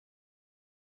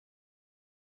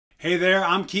Hey there,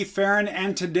 I'm Keith Farron,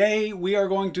 and today we are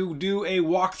going to do a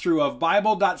walkthrough of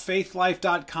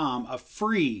Bible.faithlife.com, a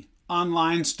free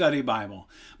online study Bible.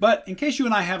 But in case you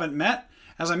and I haven't met,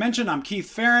 as I mentioned, I'm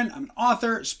Keith Farron. I'm an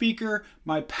author, speaker.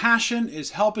 My passion is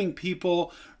helping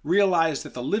people realize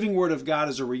that the living Word of God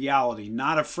is a reality,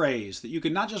 not a phrase, that you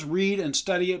can not just read and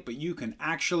study it, but you can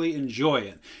actually enjoy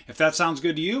it. If that sounds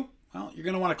good to you, well, you're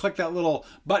going to want to click that little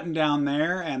button down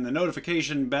there and the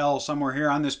notification bell somewhere here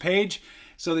on this page,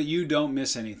 so that you don't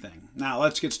miss anything. Now,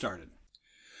 let's get started.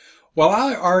 Well,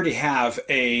 I already have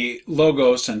a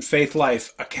Logos and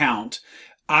Faithlife account.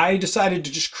 I decided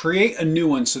to just create a new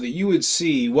one so that you would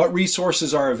see what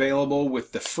resources are available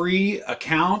with the free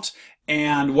account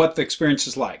and what the experience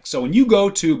is like. So when you go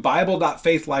to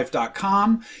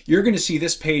Bible.faithlife.com, you're going to see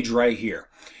this page right here.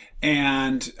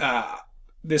 And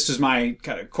this is my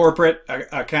kind of corporate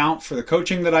account for the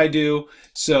coaching that I do.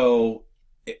 So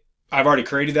I've already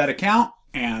created that account.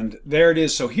 And there it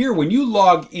is. So here, when you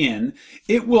log in,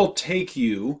 it will take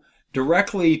you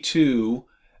directly to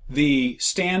the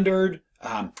standard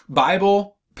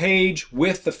Bible page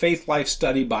with the Faithlife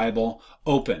Study Bible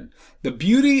open. The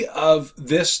beauty of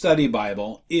this study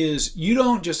Bible is you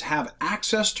don't just have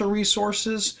access to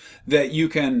resources that you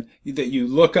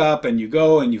look up and you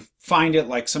go and you find it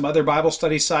like some other Bible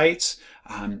study sites.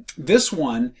 This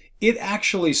one, it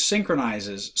actually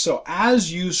synchronizes. So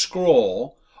as you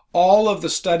scroll, all of the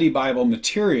study Bible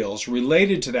materials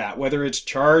related to that, whether it's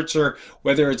charts or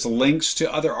whether it's links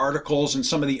to other articles and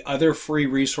some of the other free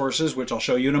resources, which I'll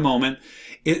show you in a moment,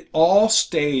 it all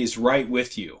stays right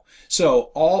with you.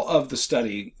 So all of the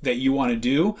study that you want to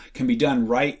do can be done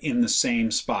right in the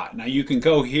same spot. Now you can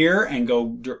go here and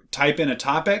go type in a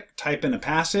topic, type in a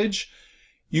passage.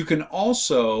 You can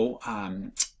also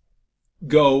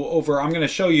go over, I'm going to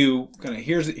show you,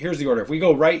 here's the order. If we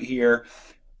go right here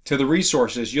to the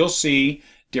resources, you'll see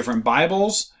different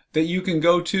Bibles that you can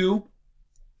go to.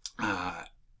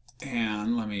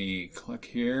 And let me click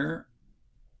here.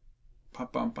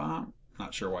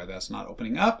 Not sure why that's not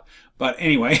opening up. But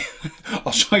anyway,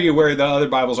 I'll show you where the other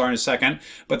Bibles are in a second.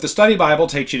 But the study Bible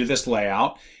takes you to this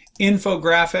layout.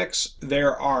 Infographics,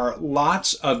 there are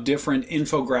lots of different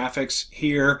infographics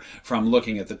here, from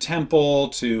looking at the temple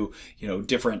to,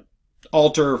 different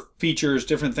altar features,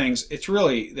 different things. It's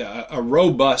really a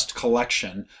robust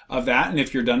collection of that. And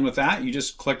if you're done with that, you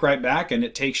just click right back and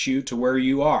it takes you to where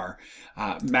you are.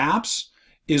 Maps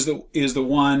is the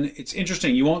one. It's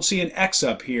interesting. You won't see an X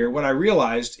up here. What I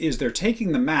realized is they're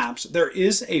taking the maps. There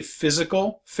is a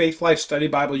physical Faithlife Study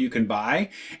Bible you can buy,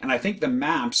 and I think the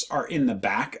maps are in the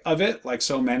back of it, like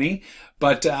so many.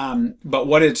 But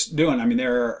what it's doing, I mean,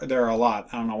 there are a lot.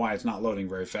 I don't know why it's not loading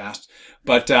very fast,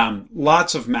 but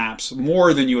lots of maps,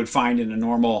 more than you would find in a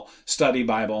normal study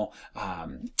Bible.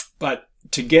 But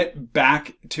to get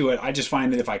back to it, I just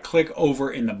find that if I click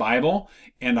over in the Bible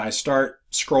and I start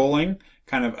scrolling,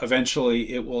 kind of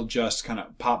eventually it will just kind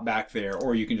of pop back there,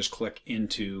 or you can just click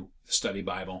into the study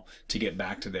Bible to get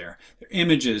back to there. There are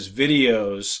images,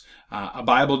 videos, a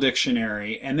Bible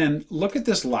dictionary, and then look at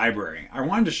this library. I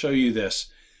wanted to show you this.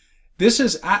 This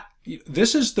is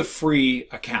the free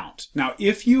account. Now,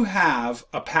 if you have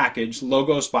a package,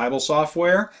 Logos Bible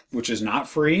Software, which is not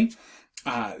free,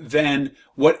 then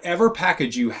whatever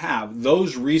package you have,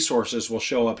 those resources will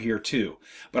show up here too.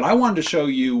 But I wanted to show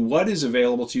you what is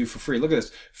available to you for free. Look at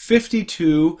this,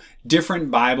 52 different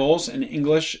Bibles in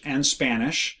English and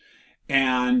Spanish,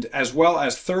 and as well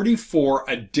as 34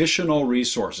 additional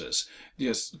resources.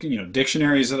 Just,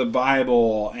 dictionaries of the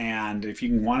Bible, and if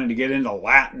you wanted to get into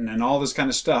Latin and all this kind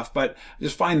of stuff. But I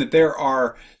just find that there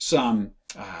are some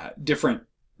different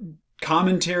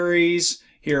commentaries.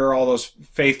 Here are all those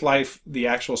Faithlife, the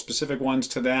actual specific ones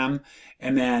to them.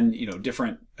 And then,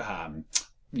 different,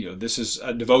 this is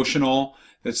a devotional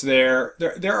that's there.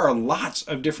 There are lots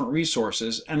of different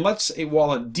resources. And let's say,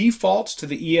 while it defaults to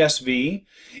the ESV,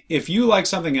 if you like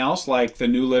something else, like the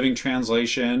New Living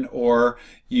Translation, or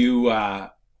you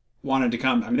wanted to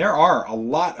come, I mean, there are a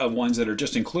lot of ones that are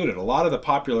just included, a lot of the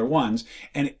popular ones.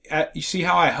 And you see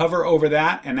how I hover over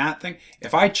that and that thing?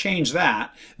 If I change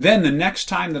that, then the next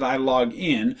time that I log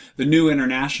in, the New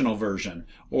International Version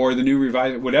or the New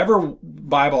Revised, whatever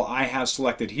Bible I have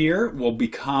selected here will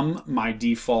become my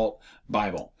default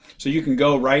Bible. So you can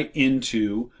go right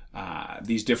into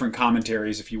these different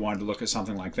commentaries if you wanted to look at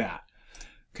something like that.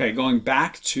 Okay, going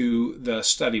back to the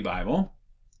study Bible,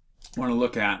 I want to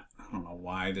look at, I don't know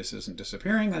why this isn't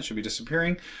disappearing. That should be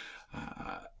disappearing.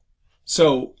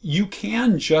 So you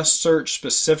can just search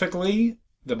specifically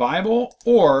the Bible,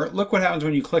 or look what happens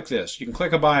when you click this. You can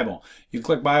click a Bible. You can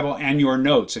click Bible and your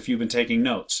notes if you've been taking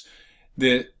notes.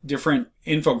 the different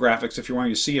infographics if you're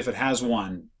wanting to see if it has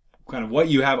one, kind of what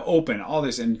you have open, all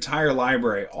this entire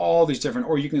library, all these different,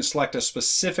 or you can select a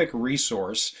specific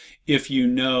resource if you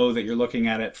know that you're looking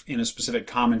at it in a specific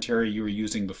commentary you were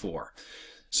using before.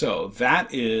 So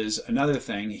that is another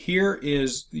thing. Here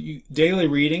is daily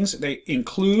readings. They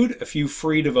include a few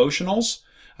free devotionals,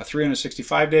 a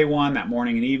 365-day one, that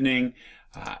morning and evening.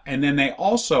 And then they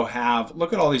also have,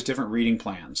 look at all these different reading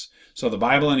plans. So the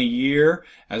Bible in a year,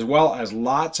 as well as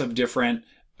lots of different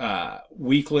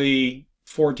weekly,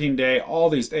 14-day, all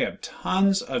these. They have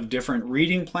tons of different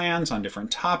reading plans on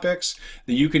different topics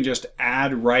that you can just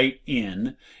add right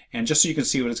in. And just so you can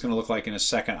see what it's going to look like in a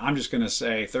second, I'm just going to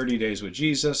say 30 Days with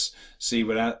Jesus, see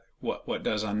what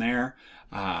does on there.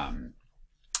 And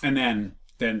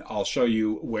then I'll show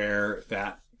you where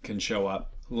that can show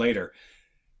up later.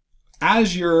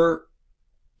 As you're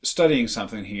studying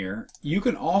something here, you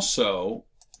can also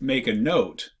make a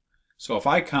note. So if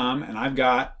I come and I've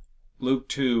got Luke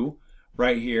 2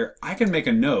 right here, I can make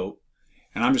a note,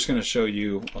 and I'm just going to show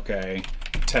you, okay,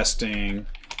 testing,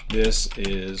 this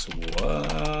is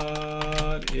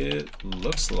what it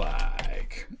looks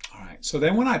like. All right, so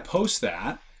then when I post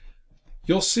that,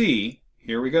 you'll see,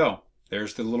 here we go.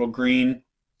 There's the little green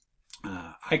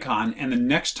icon, and the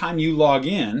next time you log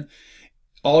in,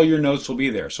 all your notes will be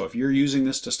there. So if you're using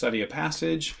this to study a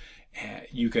passage,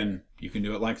 you can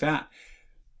do it like that.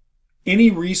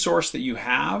 Any resource that you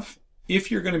have,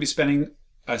 if you're going to be spending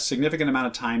a significant amount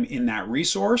of time in that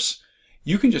resource,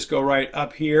 you can just go right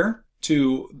up here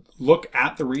to look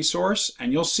at the resource,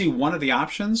 and you'll see one of the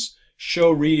options,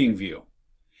 Show Reading View.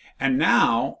 And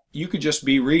now you could just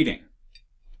be reading,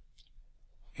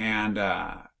 and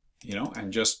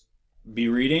and just be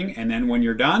reading. And then when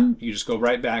you're done, you just go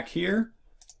right back here,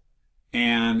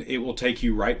 and it will take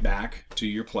you right back to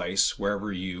your place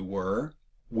wherever you were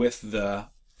with the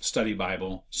study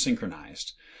Bible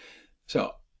synchronized.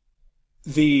 So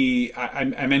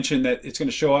I mentioned that it's going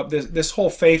to show up. This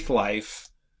whole Faithlife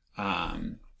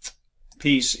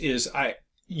piece is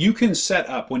you can set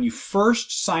up when you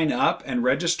first sign up and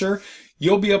register.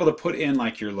 You'll be able to put in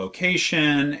like your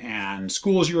location and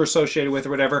schools you're associated with or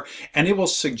whatever, and it will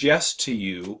suggest to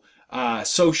you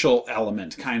social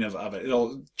element kind of it.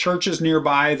 It'll churches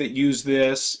nearby that use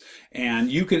this, and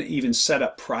you can even set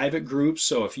up private groups.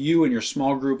 So if you and your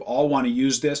small group all want to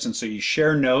use this, and so you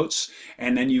share notes,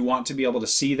 and then you want to be able to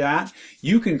see that,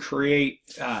 you can create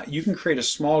a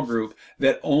small group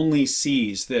that only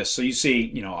sees this. So you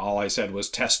see, all I said was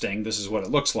testing. This is what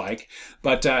it looks like.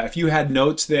 But if you had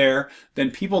notes there, then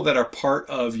people that are part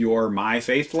of your My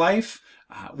Faith Life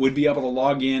would be able to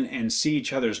log in and see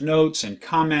each other's notes and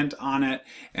comment on it,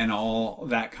 and all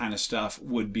that kind of stuff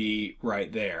would be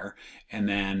right there. And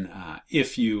then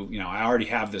if I already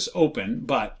have this open,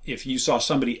 but if you saw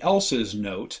somebody else's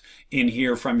note in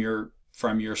here from your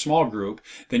small group,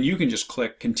 then you can just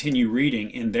click continue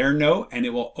reading in their note, and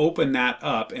it will open that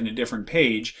up in a different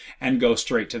page and go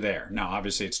straight to there. Now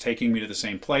obviously it's taking me to the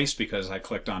same place because I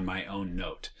clicked on my own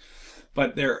note.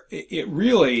 But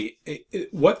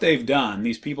what they've done,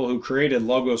 these people who created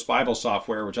Logos Bible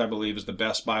software, which I believe is the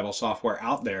best Bible software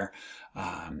out there,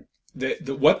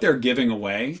 what they're giving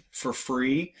away for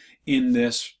free in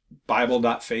this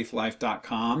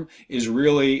Bible.faithlife.com is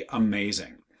really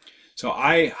amazing. So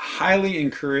I highly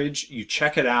encourage you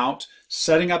check it out.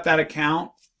 Setting up that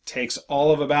account takes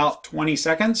all of about 20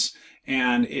 seconds.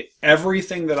 And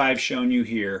everything that I've shown you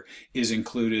here is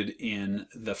included in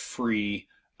the free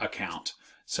account.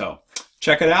 So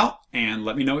check it out and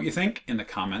let me know what you think in the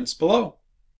comments below.